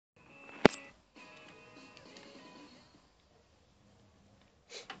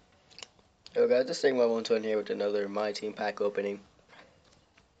Yo guys, this thing 112 here with another My Team pack opening.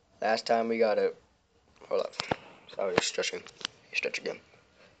 Last time we got a... Hold up. Sorry, stretching. Stretch again.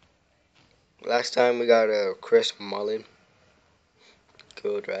 Last time we got a Chris Mullin.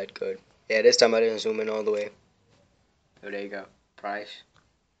 Good, right? Good. Yeah, this time I didn't zoom in all the way. Oh, there you go. Price.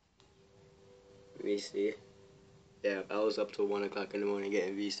 VC. Yeah, I was up till 1 o'clock in the morning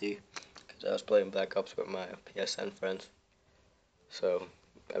getting VC. Because I was playing Black Ops with my PSN friends. So,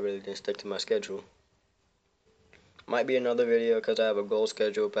 I really didn't stick to my schedule. Might be another video because I have a gold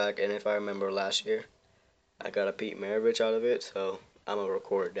schedule pack, and if I remember last year, I got a Pete Maravich out of it, so I'm going to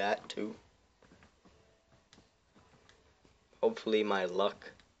record that too. Hopefully my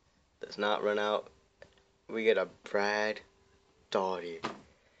luck does not run out. We get a Brad Daugherty.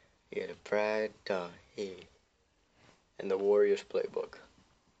 We get a Brad Daugherty. And the Warriors playbook.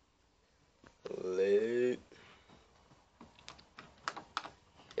 Lit.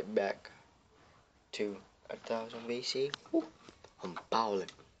 Get back to 1,000 VC. Woo. I'm bowling.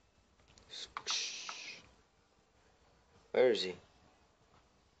 Where is he?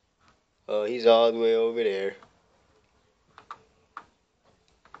 Oh, he's all the way over there.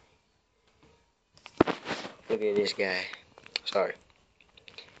 Look at this guy. Sorry.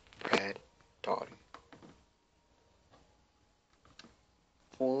 Brad Daugherty.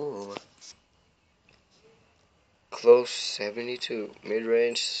 Ooh. Close 72.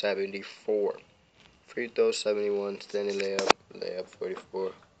 Mid-range 74. Free throw 71. Standing layup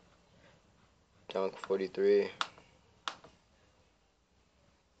 44. Dunk 43.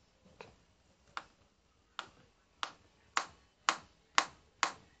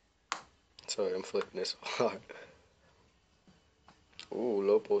 Sorry, I'm flipping this hard. Ooh,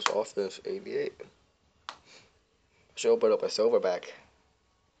 low post offense 88. Should open up a silverback.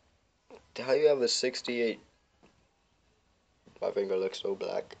 How you have a 68? My finger looks so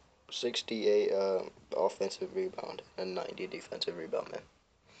black. 68 offensive rebound and 90 defensive rebound, man.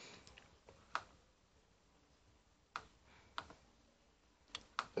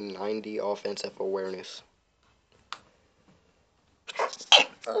 And 90 offensive awareness.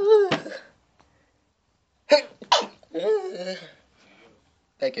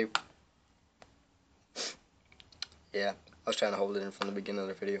 Thank you. Yeah, I was trying to hold it in from the beginning of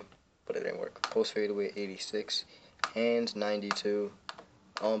the video, but it didn't work. Post fadeaway 86. Hands 92.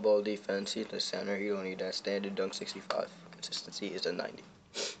 On ball defense, he's the center. You don't need that. Standard dunk 65. Consistency is a 90.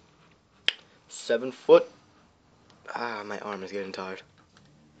 7 foot. Ah, my arm is getting tired.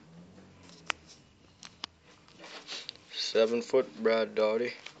 7 foot Brad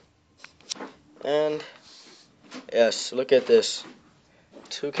Daugherty. And yes, look at this.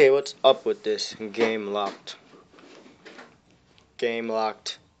 2K, what's up with this? Game locked. Game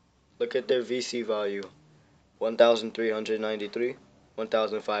locked. Look at their VC value. 1,393.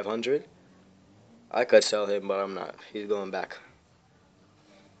 1,500. I could sell him, but I'm not. He's going back.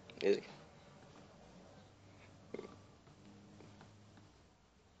 Is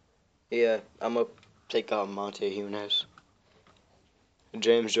he? Yeah, I'm going to take out Monte Hunes.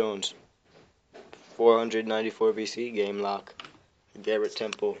 James Jones. 494 VC. Game lock. Garrett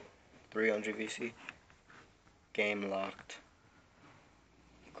Temple. 300 VC. Game locked.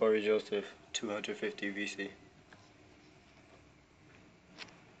 Corey Joseph. 250 VC.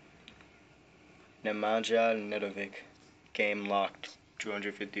 Nemanja Nedovic. Game locked.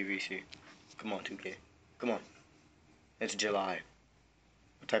 250 VC. Come on, 2K. Come on. It's July.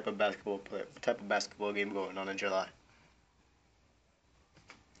 What type of basketball game going on in July?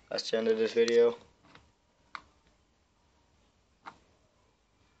 That's the end of this video.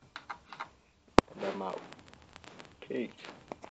 And I'm out. Peace.